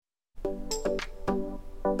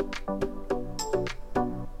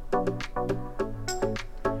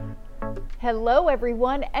Hello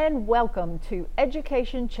everyone and welcome to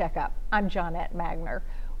Education Checkup. I'm Johnette Magner.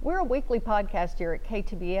 We're a weekly podcast here at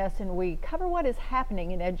KTBS and we cover what is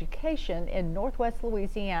happening in education in Northwest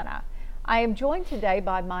Louisiana. I am joined today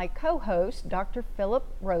by my co-host, Dr. Phillip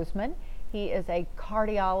Rozeman. He is a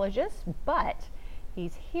cardiologist, but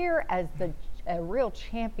he's here as a real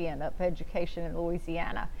champion of education in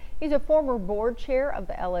Louisiana. He's a former board chair of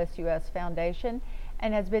the LSUS Foundation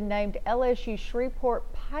and has been named LSU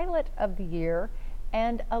Shreveport Pilot of the Year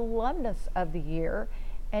and Alumnus of the Year.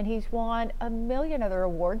 And he's won a million other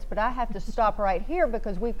awards, but I have to stop right here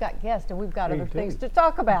because we've got guests and we've got other things to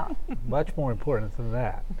talk about. Much more important than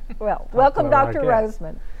that. Well, welcome Dr.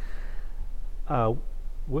 Rozeman.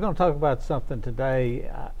 We're going to talk about something today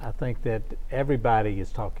I think that everybody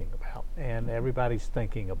is talking about and everybody's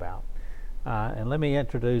thinking about. And let me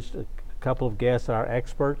introduce a couple of guests, our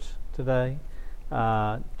experts today.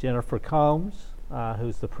 Jennifer Combs,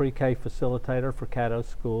 who's the pre-K facilitator for Caddo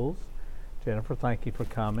Schools. Jennifer, thank you for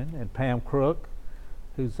coming. And Pam Crook,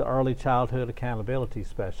 who's the early childhood accountability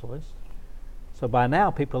specialist. So by now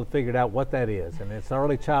people have figured out what that is, and it's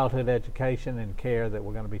early childhood education and care that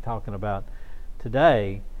we're going to be talking about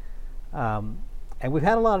today. And we've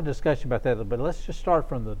had a lot of discussion about that, but let's just start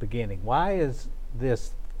from the beginning. Why is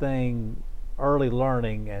this thing, early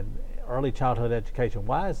learning and early childhood education,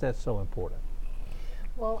 why is that so important?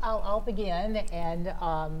 Well, I'll begin, and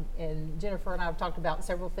Jennifer and I have talked about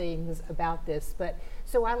several things about this, but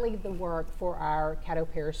so I lead the work for our Caddo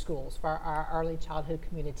Parish Schools, for our Early Childhood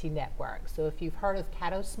Community Network. So if you've heard of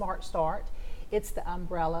Caddo Smart Start, it's the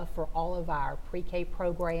umbrella for all of our pre-K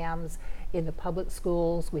programs in the public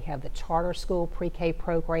schools. We have the charter school pre-K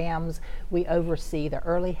programs. We oversee the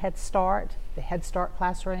early Head Start, the Head Start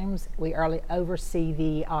classrooms. We oversee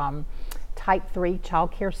the Type 3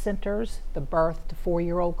 child care centers, the birth to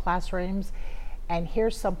 4-year-old classrooms. And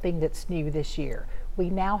here's something that's new this year. We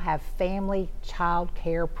now have family child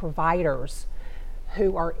care providers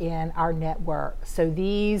who are in our network. So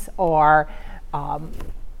these are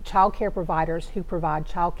child care providers who provide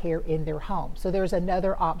child care in their home. So there's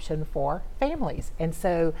another option for families. And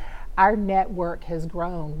so our network has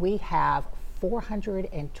grown. We have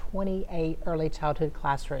 428 early childhood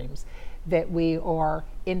classrooms that we are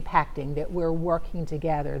impacting, that we're working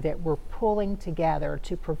together, that we're pulling together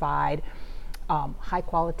to provide high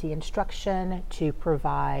quality instruction, to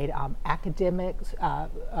provide academic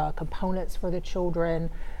components for the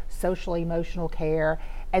children, social emotional care,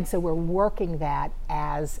 and so we're working that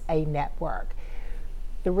as a network.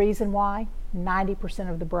 The reason why? 90%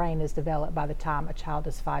 of the brain is developed by the time a child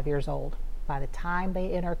is 5 years old, by the time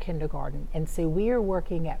they enter kindergarten. And so we are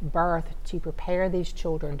working at birth to prepare these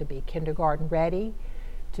children to be kindergarten ready,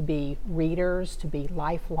 to be readers, to be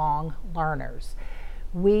lifelong learners.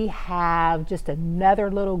 We have just another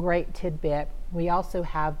little great tidbit. We also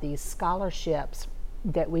have these scholarships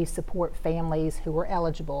that we support families who are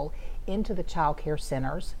eligible into the child care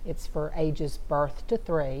centers. It's for ages birth to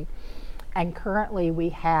 3. And currently we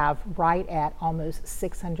have right at almost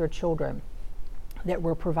 600 children that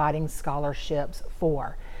we're providing scholarships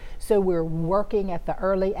for. So we're working at the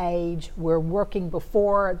early age, we're working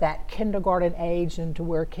before that kindergarten age and to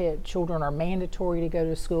where children are mandatory to go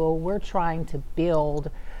to school. We're trying to build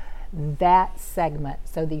that segment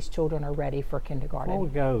so these children are ready for kindergarten. Before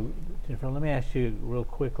we go, Jennifer, let me ask you real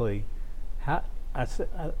quickly,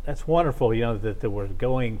 that's wonderful, you know, that we're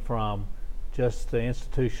going from just the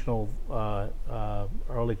institutional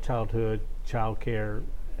early childhood, child care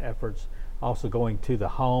efforts, also going to the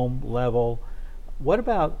home level. What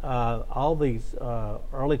about all these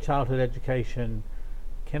early childhood education,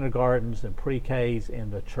 kindergartens and pre-Ks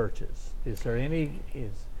in the churches?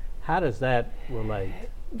 How does that relate?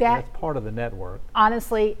 That's part of the network.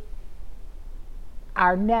 Honestly,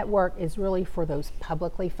 our network is really for those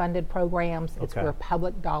publicly funded programs. It's where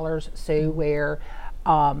public dollars, so where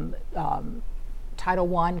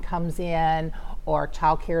Title I comes in, or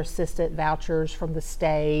child care assistant vouchers from the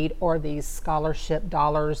state, or these scholarship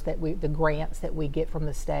dollars the grants that we get from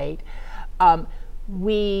the state.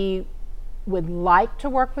 We would like to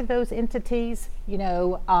work with those entities, you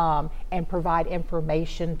know, and provide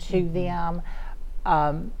information to them,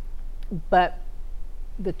 but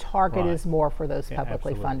the target is more for those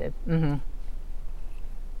publicly funded.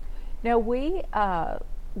 Now we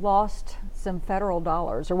lost some federal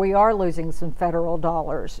dollars, or we are losing some federal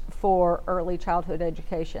dollars for early childhood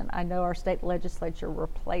education. I know our state legislature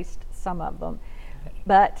replaced some of them,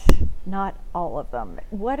 but not all of them.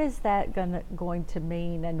 What is that going to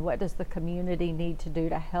mean, and what does the community need to do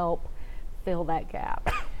to help fill that gap?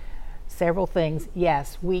 Several things.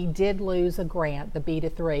 Yes, we did lose a grant, the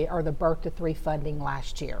B2 3 or the Birth to 3 funding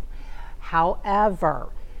last year. However,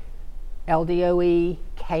 LDOE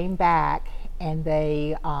came back and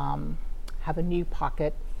they have a new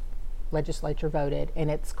pocket, legislature voted,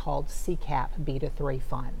 and it's called CCAP B2 3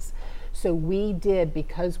 funds. So we did,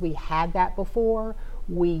 because we had that before,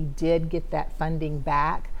 we did get that funding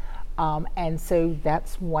back. And so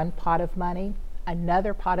that's one pot of money.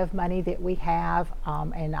 Another pot of money that we have,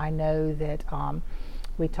 and I know that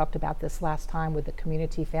we talked about this last time with the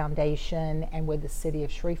Community Foundation and with the City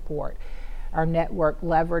of Shreveport. Our network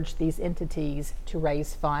leveraged these entities to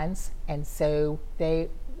raise funds, and so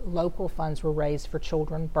local funds were raised for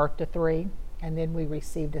children birth to 3, and then we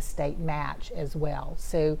received a state match as well.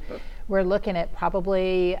 So we're looking at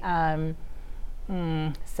probably $7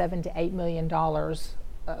 to $8 million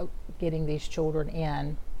getting these children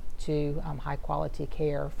in to high quality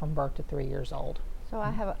care from birth to 3 years old. So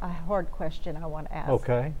I have a hard question I want to ask.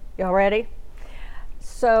 Okay. Y'all ready?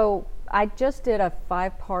 So I just did a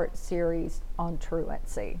 5-part series on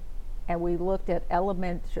truancy, and we looked at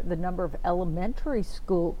the number of elementary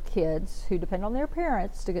school kids who depend on their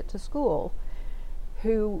parents to get to school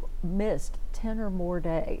who missed 10 or more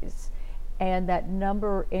days, and that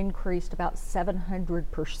number increased about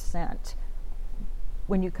 700%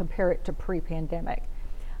 when you compare it to pre-pandemic.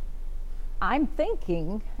 I'm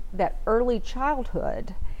thinking that early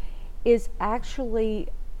childhood is actually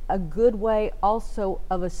a good way also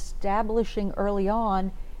of establishing early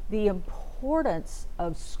on the importance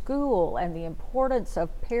of school and the importance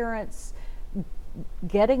of parents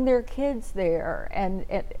getting their kids there. And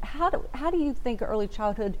how do you think early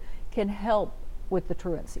childhood can help with the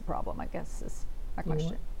truancy problem, I guess is my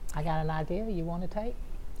question. I got an idea you want to take?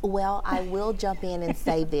 Well, I will jump in and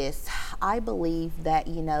say this. I believe that,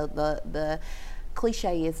 the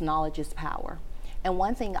cliche is knowledge is power. And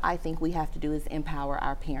one thing I think we have to do is empower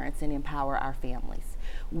our parents and empower our families.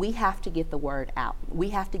 We have to get the word out. We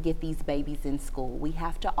have to get these babies in school. We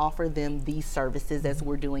have to offer them these services as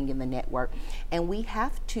we're doing in the network. And we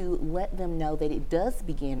have to let them know that it does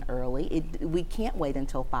begin early. We can't wait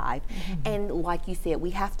until 5. And like you said,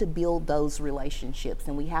 we have to build those relationships,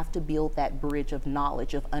 and we have to build that bridge of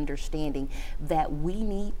knowledge, of understanding that we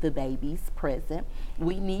need the babies present.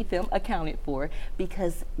 We need them accounted for,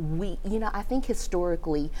 because I think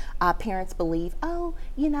historically parents believe, they'll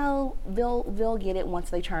get it once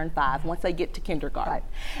they turn 5, once they get to kindergarten. Right.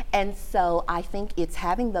 And so I think it's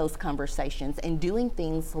having those conversations and doing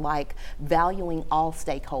things like valuing all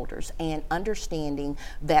stakeholders and understanding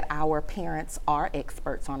that our parents are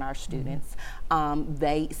experts on our students.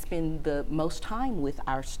 They spend the most time with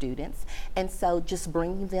our students, and so just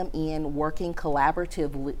bringing them in, working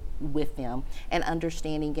collaboratively with them, and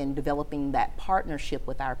understanding and developing that partnership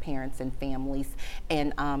with our parents and families,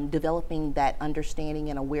 and developing that understanding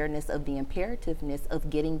and awareness of the imperativeness of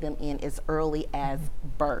getting them in as early as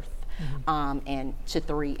birth, and to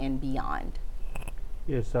 3 and beyond.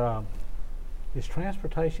 Is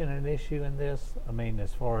transportation an issue in this? I mean,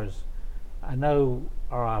 as far as I know,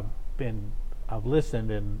 or I've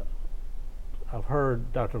listened and I've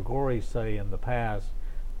heard Dr. Gorey say in the past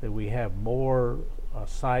that we have more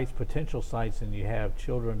potential sites than you have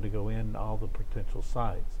children to go in all the potential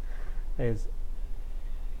sites.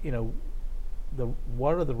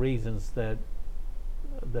 What are the reasons that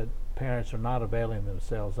parents are not availing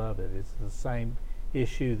themselves of it? Is it the same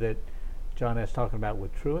issue that Johnette's talking about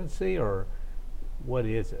with truancy, or what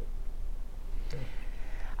is it?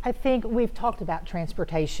 I think we've talked about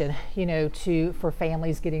transportation, for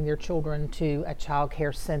families getting their children to a child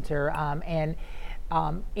care center, and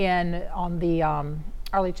on the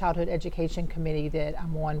Early Childhood Education Committee that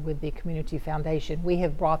I'm on with the Community Foundation, we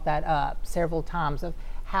have brought that up several times of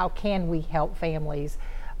how can we help families,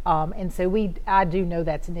 and so I do know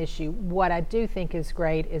that's an issue. What I do think is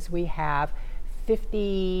great is we have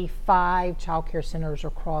 55 child care centers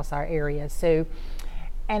across our area.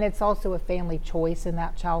 And it's also a family choice in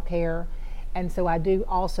that child care. And so I do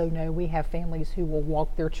also know we have families who will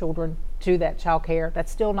walk their children to that child care.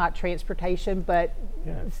 That's still not transportation, but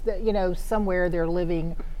somewhere they're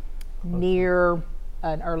living near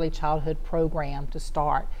an early childhood program to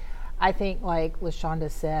start. I think, like LaShonda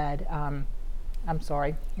said,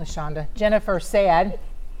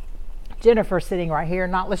 Jennifer sitting right here,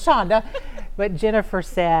 not LaShonda, but Jennifer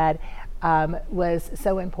said was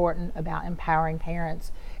so important about empowering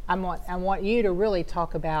parents. I want you to really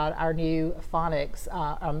talk about our new phonics,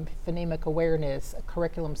 phonemic awareness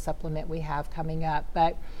curriculum supplement we have coming up.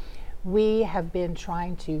 But we have been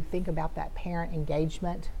trying to think about that parent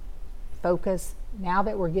engagement focus. Now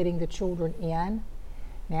that we're getting the children in,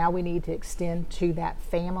 Now we need to extend to that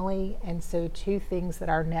family. And so 2 things that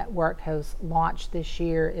our network has launched this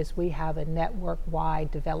year is we have a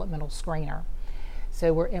network-wide developmental screener.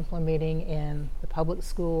 So we're implementing in the public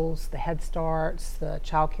schools, the Head Starts, the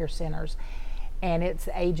child care centers, and it's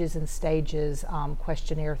Ages and Stages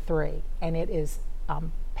questionnaire 3, and it is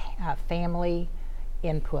family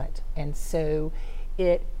input. And so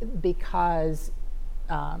because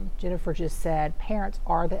Jennifer just said, parents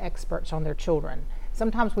are the experts on their children.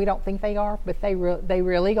 Sometimes we don't think they are, but they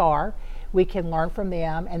really are. We can learn from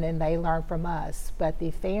them, and then they learn from us. But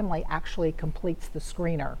the family actually completes the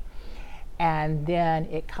screener, and then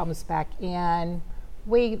it comes back in.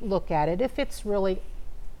 We look at it. If it's really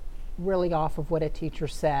off of what a teacher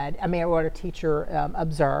said, what a teacher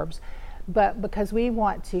observes, but because we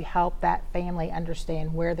want to help that family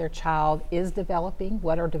understand where their child is developing,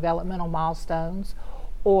 what are developmental milestones,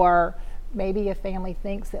 or maybe a family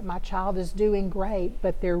thinks that my child is doing great,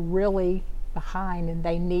 but they're really behind and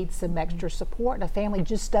they need some extra support, and a family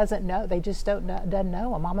just doesn't know. They just doesn't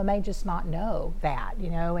know. A mama may just not know that,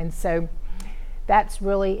 and so that's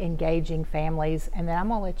really engaging families. And then I'm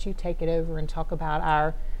going to let you take it over and talk about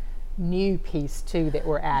our new piece too that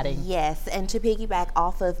we're adding. Yes, and to piggyback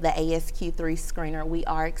off of the ASQ3 screener, we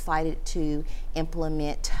are excited to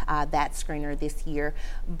implement that screener this year,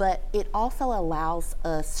 but it also allows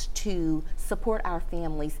us to support our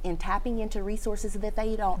families in tapping into resources that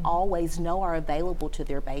they don't always know are available to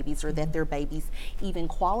their babies, or that their babies even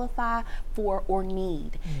qualify for or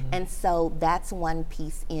need. And so that's one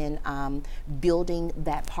piece in building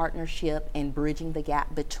that partnership and bridging the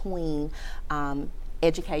gap between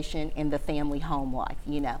education and the family home life,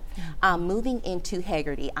 Moving into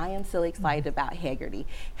Heggerty, I am so excited about Heggerty.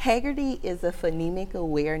 Heggerty is a phonemic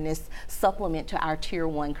awareness supplement to our Tier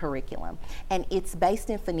 1 curriculum, and it's based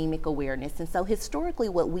in phonemic awareness. And so historically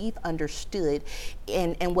what we've understood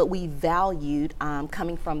and what we valued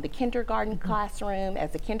coming from the kindergarten classroom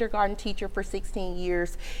as a kindergarten teacher for 16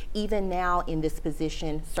 years, even now in this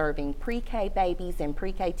position serving pre-K babies and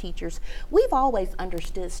pre-K teachers, we've always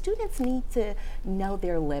understood students need to know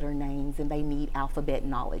their letter names and they need alphabet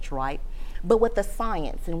knowledge, right? But what the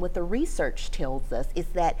science and what the research tells us is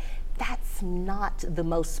that that's not the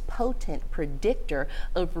most potent predictor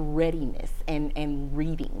of readiness and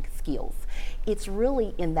reading skills. It's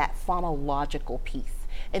really in that phonological piece.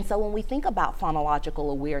 And so when we think about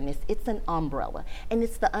phonological awareness, it's an umbrella, and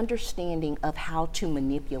it's the understanding of how to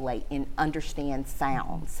manipulate and understand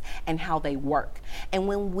sounds and how they work. And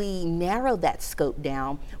when we narrow that scope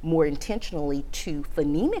down more intentionally to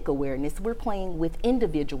phonemic awareness, we're playing with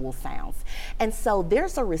individual sounds. And so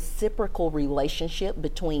there's a reciprocal relationship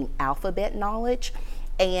between alphabet knowledge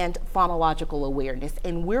and phonological awareness,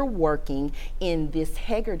 and we're working in this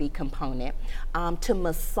Heggerty component to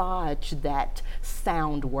massage that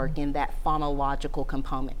sound work in that phonological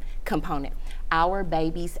component. Our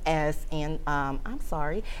babies, as Pam,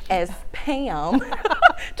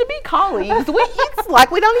 to be colleagues, it's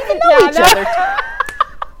like we don't even know each other.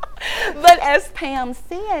 But as Pam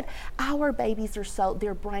said, our babies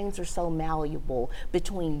their brains are so malleable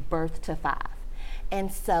between birth to 5. And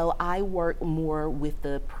so I work more with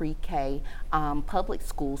the pre-K public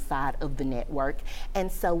school side of the network. And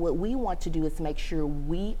so what we want to do is make sure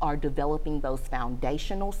we are developing those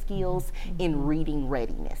foundational skills in reading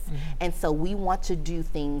readiness. And so we want to do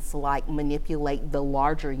things like manipulate the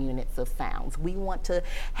larger units of sounds. We want to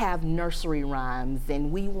have nursery rhymes, and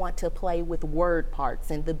we want to play with word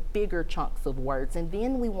parts and the bigger chunks of words. And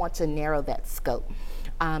then we want to narrow that scope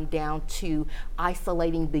down to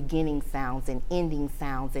isolating beginning sounds and ending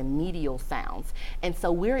sounds and medial sounds. And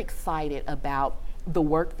so we're excited about the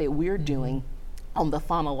work that we're doing on the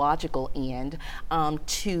phonological end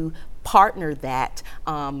to partner that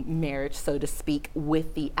marriage, so to speak,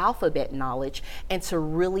 with the alphabet knowledge, and to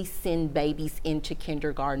really send babies into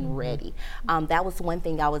kindergarten ready. That was one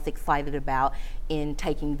thing I was excited about in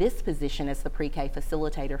taking this position as the pre-K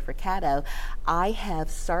facilitator for Caddo. I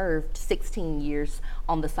have served 16 years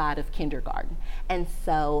on the side of kindergarten, and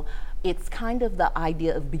so it's kind of the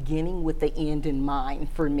idea of beginning with the end in mind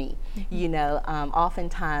for me.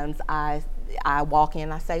 Oftentimes I walk in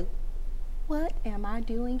and I say, what am I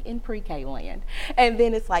doing in pre-K land? And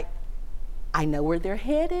then it's like, I know where they're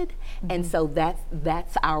headed, and so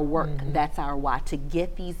that's our work. That's our why, to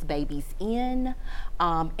get these babies in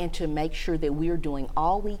and to make sure that we're doing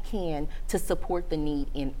all we can to support the need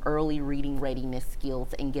in early reading readiness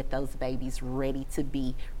skills and get those babies ready to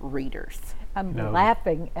be readers. I'm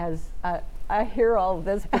laughing as I hear all of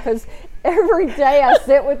this, because every day I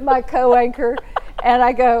sit with my co-anchor and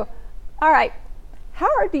I go, all right,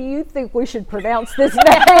 how do you think we should pronounce this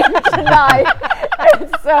name tonight? And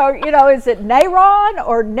so, is it Naron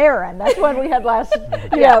or Naren? That's one we had last,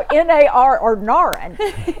 N-A-R or Naren.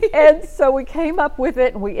 And so we came up with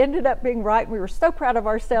it, and we ended up being right. And we were so proud of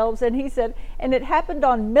ourselves. And he said, and it happened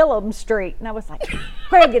on Milam Street. And I was like,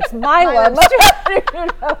 Craig, it's Milam.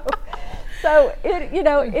 So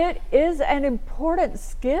it is an important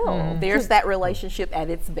skill. There's that relationship at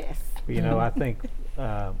its best.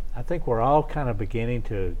 I think we're all kind of beginning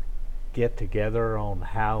to get together on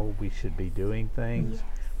how we should be doing things.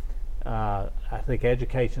 I think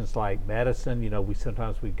education's like medicine.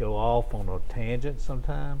 We go off on a tangent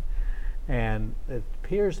sometime, and it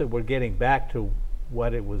appears that we're getting back to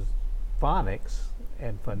what it was phonics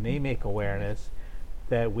and phonemic awareness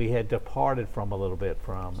that we had departed from a little bit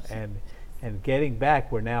from, and getting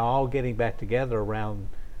back. We're now all getting back together around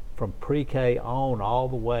from pre-K on all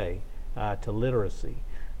the way to literacy.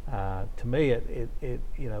 To me,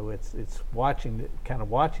 it's watching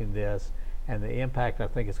this, and the impact. I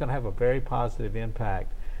think it's going to have a very positive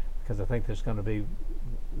impact, because I think there's going to be,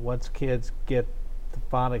 once kids get the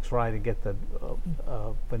phonics right and get the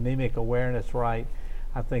phonemic awareness right,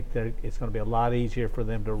 I think it's going to be a lot easier for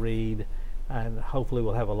them to read, and hopefully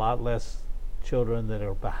we'll have a lot less children that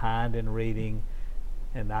are behind in reading.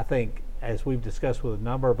 And I think, as we've discussed with a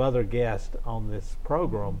number of other guests on this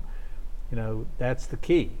program, that's the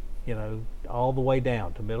key. All the way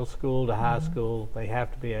down to middle school to high school, they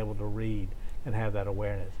have to be able to read and have that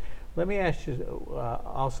awareness. Let me ask you,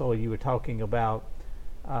 also, you were talking about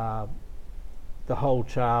the whole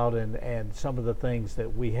child and some of the things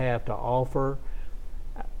that we have to offer.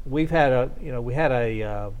 We've had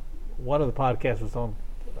one of the podcasts was on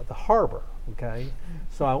the harbor, okay?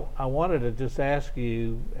 So I wanted to just ask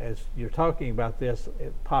you, as you're talking about this,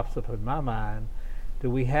 it pops up in my mind, do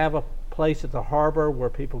we have a place at the harbor where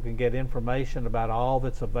people can get information about all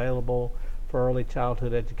that's available for early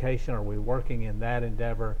childhood education? Are we working in that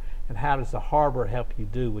endeavor? And how does the harbor help you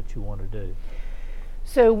do what you want to do?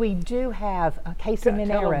 So we do have Casey Minero.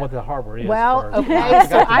 Tell them what the harbor is. Well, first. okay,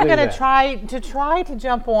 so I'm going to try to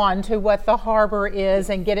jump on to what the harbor is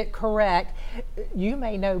and get it correct. You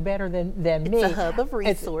may know better than me. It's a hub of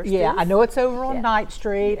resources. I know it's over on Knight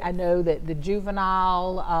Street. I know that the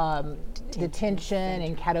juvenile detention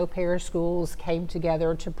and Caddo Schools came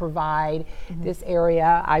together to provide this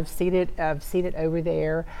area. I've seen it over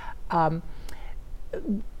there.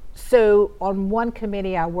 So on one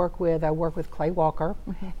committee I work with Clay Walker,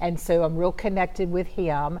 and so I'm real connected with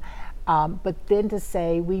him. But then to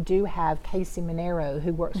say we do have Casey Minero,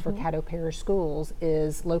 who works for Caddo Parish Schools,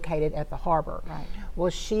 is located at the harbor. Right.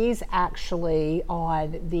 Well, she's actually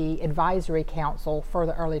on the advisory council for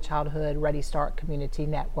the Early Childhood Ready Start Community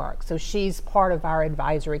Network. So she's part of our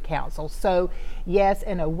advisory council. So yes,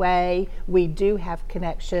 in a way, we do have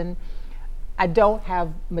connection. I don't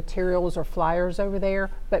have materials or flyers over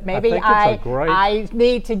there, but maybe I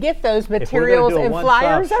need to get those materials and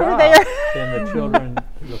flyers over there. Then the children,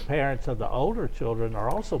 the parents of the older children are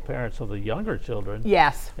also parents of the younger children.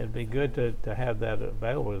 Yes. It'd be good to have that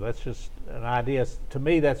available. That's just an idea. To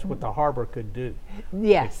me, that's what the harbor could do.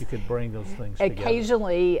 Yes. If you could bring those things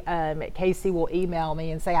Occasionally, Casey will email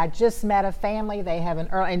me and say, I just met a family, they have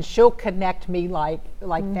and she'll connect me like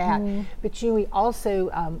that. But we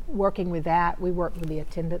also, working with that, we work with the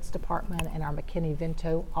attendance department and our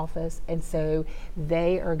McKinney-Vento office, and so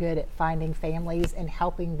they are good at finding families and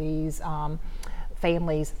helping these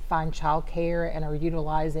families find child care, and are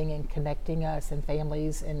utilizing and connecting us and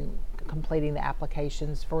families and completing the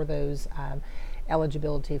applications for those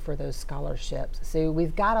eligibility for those scholarships. So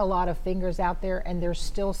we've got a lot of fingers out there, and there's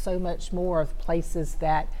still so much more of places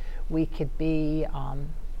that we could be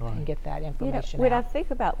and get that information when out. I think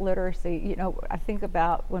about literacy, I think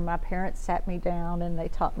about when my parents sat me down and they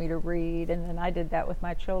taught me to read, and then I did that with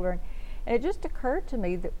my children. And it just occurred to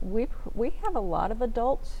me that we have a lot of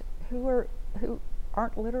adults who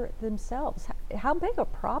aren't literate themselves. How big a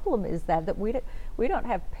problem is that we don't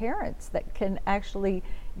have parents that can actually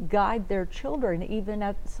guide their children even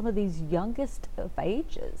at some of these youngest of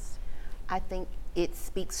ages? I think it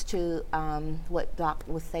speaks to what Doc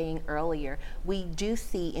was saying earlier. We do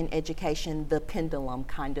see in education the pendulum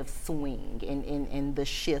kind of swing and the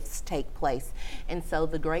shifts take place. And so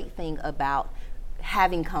the great thing about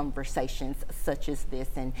having conversations such as this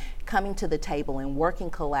and coming to the table and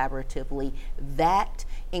working collaboratively, that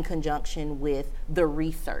in conjunction with the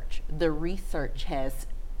research has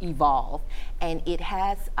evolved, and it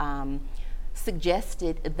has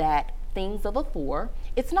suggested that things of a 4.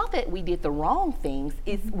 It's not that we did the wrong things,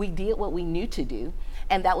 it's we did what we knew to do,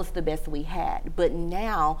 and that was the best we had. But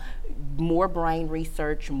now, more brain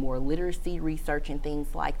research, more literacy research and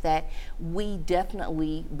things like that, we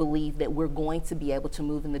definitely believe that we're going to be able to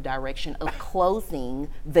move in the direction of closing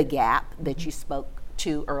the gap that you spoke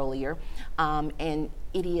to earlier. And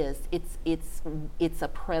it's a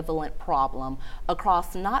prevalent problem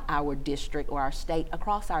across not our district or our state,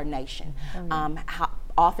 across our nation.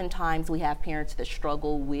 Oftentimes we have parents that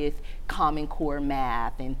struggle with Common Core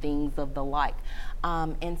math and things of the like.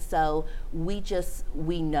 And so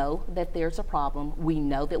we know that there's a problem. We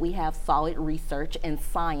know that we have solid research and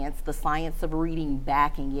science, the science of reading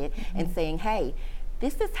backing it, and saying, hey,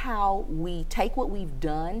 this is how we take what we've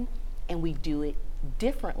done and we do it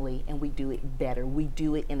differently, and we do it better. We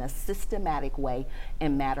do it in a systematic way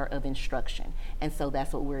and matter of instruction. And so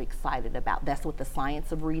that's what we're excited about. That's what the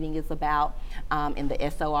science of reading is about, and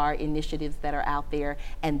the SOR initiatives that are out there.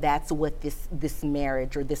 And that's what this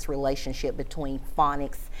marriage or this relationship between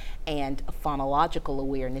phonics and phonological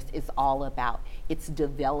awareness is all about. It's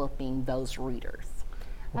developing those readers.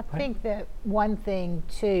 I think that one thing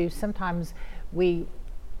too, sometimes we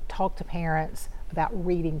talk to parents about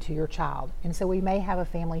reading to your child. And so we may have a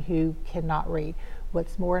family who cannot read.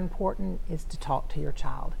 What's more important is to talk to your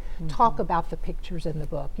child. Talk about the pictures in the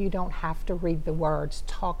book. You don't have to read the words.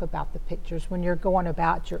 Talk about the pictures. When you're going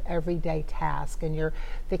about your everyday task and you're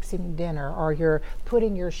fixing dinner or you're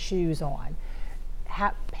putting your shoes on,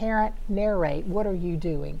 parent, narrate, what are you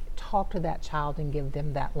doing? Talk to that child and give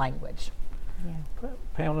them that language. Yeah.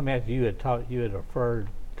 Pamela, Matthew, you had referred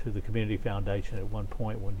to the Community Foundation at one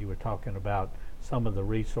point when you were talking about some of the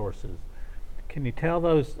resources. Can you tell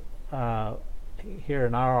those here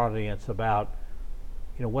in our audience about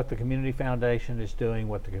what the Community Foundation is doing,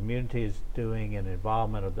 what the community is doing in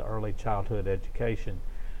involvement of the early childhood education?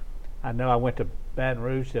 I know I went to Baton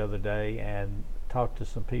Rouge the other day and talked to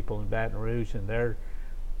some people in Baton Rouge, and they're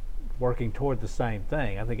working toward the same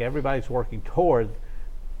thing. I think everybody's working toward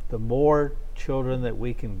the more children that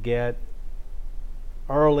we can get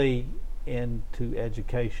early into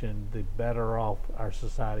education, the better off our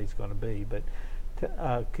society is going to be. But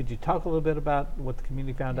could you talk a little bit about what the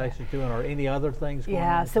Community Foundation is doing, or any other things going on?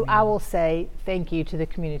 Yeah, so I will say thank you to the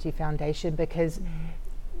Community Foundation, because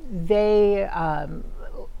they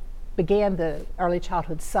began the Early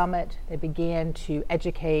Childhood Summit. They began to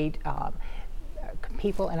educate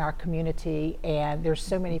people in our community, and there's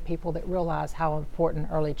so many people that realize how important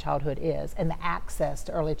early childhood is, and the access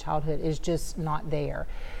to early childhood is just not there.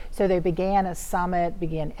 So they began a summit,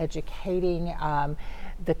 began educating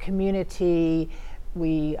the community.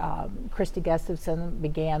 Christy Gustafson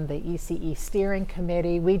began the ECE steering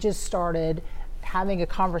committee. We just started having a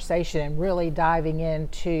conversation and really diving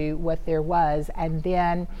into what there was. And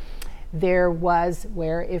then there was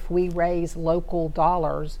where if we raise local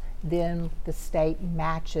dollars, then the state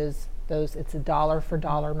matches those. It's a dollar for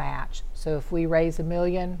dollar match. So if we raise $1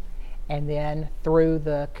 million, and then through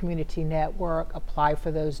the community network apply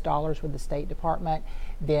for those dollars with the State Department,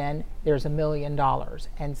 then there's $1 million.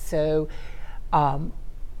 And so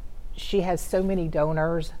she has so many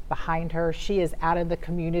donors behind her. She is out in the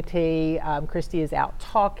community. Christy is out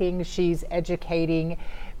talking. She's educating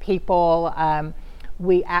people.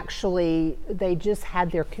 They just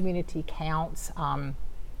had their community counts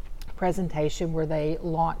presentation where they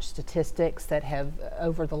launched statistics that have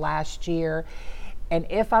over the last year. And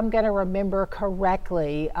if I'm going to remember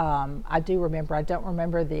correctly, I don't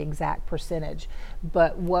remember the exact percentage,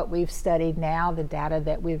 but what we've studied now, the data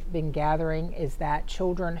that we've been gathering, is that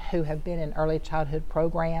children who have been in early childhood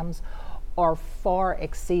programs are far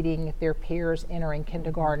exceeding their peers entering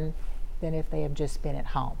kindergarten than if they have just been at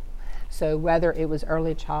home. So whether it was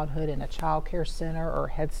early childhood in a child care center or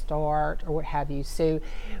Head Start or what have you. So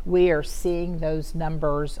we are seeing those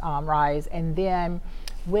numbers rise. And then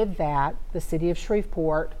with that, the city of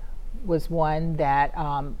Shreveport was one that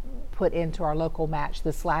put into our local match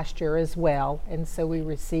this last year as well. And so we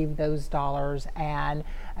received those dollars. And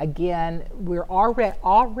again, we're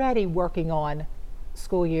already working on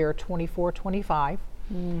school year 24-25.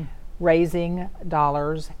 Raising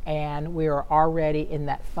dollars, and we are already in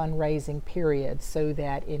that fundraising period so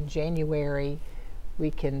that in January we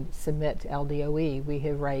can submit to LDOE. We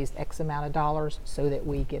have raised X amount of dollars so that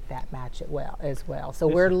we get that match as well. So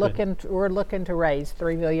we're looking to raise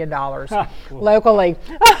 $3 million locally.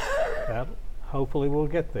 Hopefully we'll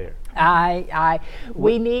get there.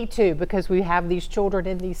 We need to, because we have these children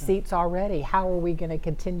in these seats already. How are we going to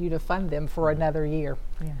continue to fund them for another year?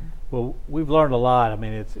 Yeah. Well, we've learned a lot. I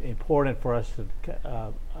mean, it's important for us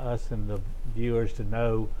and the viewers to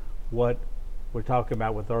know what we're talking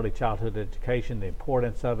about with early childhood education, the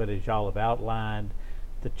importance of it, as y'all have outlined,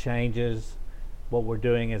 the changes, what we're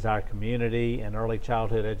doing as our community in early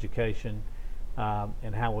childhood education,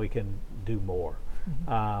 and how we can do more.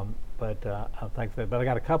 But I think that. But I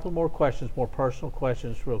got a couple more questions, more personal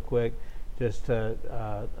questions, real quick, just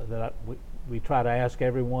we try to ask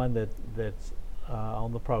everyone that's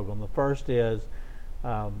on the program. The first is,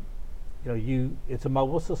 it's a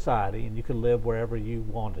mobile society, and you can live wherever you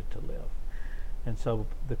wanted to live. And so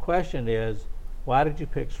the question is, why did you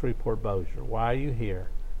pick Shreveport-Bossier? Why are you here?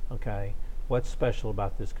 Okay, what's special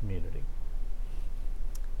about this community?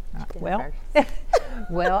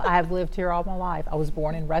 Well, I've lived here all my life. I was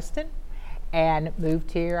born in Reston and moved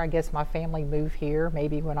here. I guess my family moved here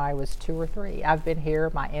maybe when I was 2 or 3. I've been here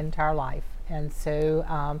my entire life. And so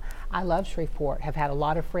I love Shreveport. Have had a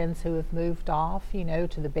lot of friends who have moved off, to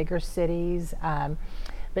the bigger cities.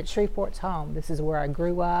 But Shreveport's home. This is where I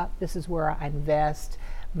grew up. This is where I invest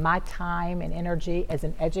my time and energy as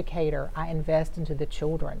an educator. I invest into the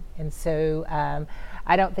children. And so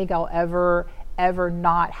I don't think I'll ever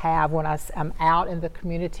not have, when I'm out in the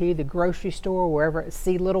community, the grocery store, wherever,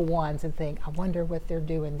 see little ones and think, I wonder what they're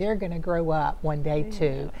doing. They're going to grow up one day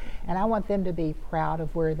too. And I want them to be proud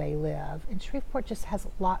of where they live. And Shreveport just has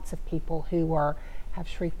lots of people who have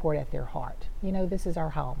Shreveport at their heart. This is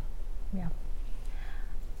our home. Yeah.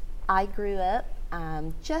 I grew up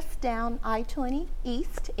just down I-20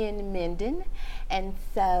 East in Minden, and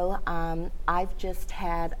so I've just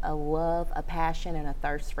had a love, a passion, and a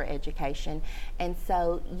thirst for education. And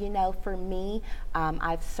so, for me,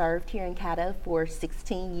 I've served here in Caddo for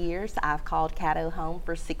 16 years. I've called Caddo home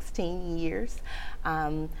for 16 years.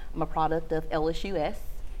 I'm a product of LSUS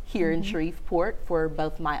here in Shreveport for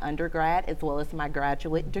both my undergrad as well as my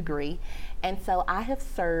graduate degree. And so I have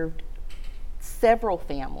served several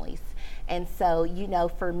families. And so,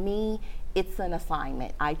 for me, it's an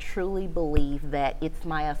assignment. I truly believe that it's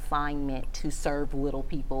my assignment to serve little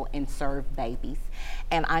people and serve babies.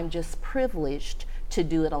 And I'm just privileged to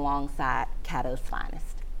do it alongside Caddo's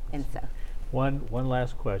finest. And so, one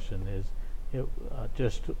last question is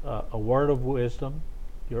just a word of wisdom,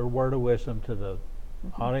 your word of wisdom to the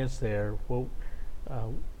audience there. What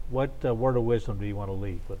word of wisdom do you want to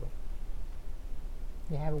leave with them?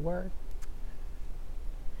 You have a word?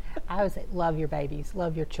 I always say, love your babies,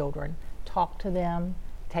 love your children, talk to them,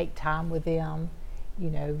 take time with them.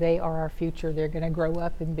 They are our future. They're going to grow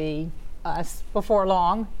up and be us before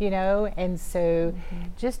long, and so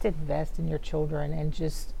just invest in your children and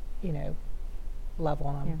just, love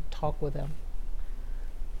on them, talk with them.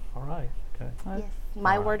 All right. Okay. Yes.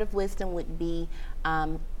 My word of wisdom would be,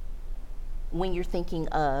 when you're thinking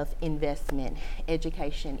of investment,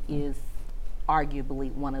 education is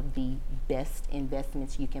arguably one of the best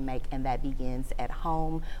investments you can make, and that begins at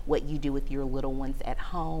home, what you do with your little ones at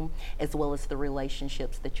home, as well as the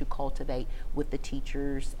relationships that you cultivate with the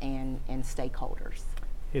teachers and stakeholders.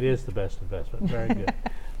 It is the best investment. Very good.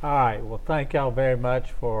 All right. Well, thank y'all very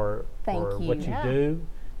much for what you do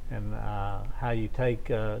and how you take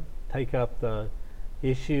up the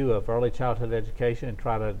issue of early childhood education and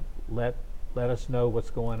try to let us know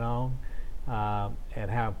what's going on. And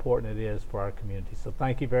how important it is for our community. So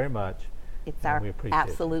thank you very much. It's our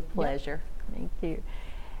absolute pleasure. Thank you.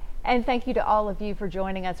 And thank you to all of you for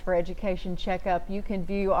joining us for Education Checkup. You can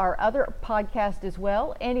view our other podcasts as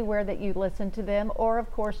well, anywhere that you listen to them, or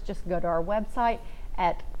of course, just go to our website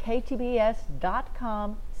at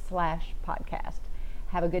ktbs.com/podcast.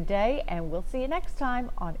 Have a good day, and we'll see you next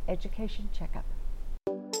time on Education Checkup.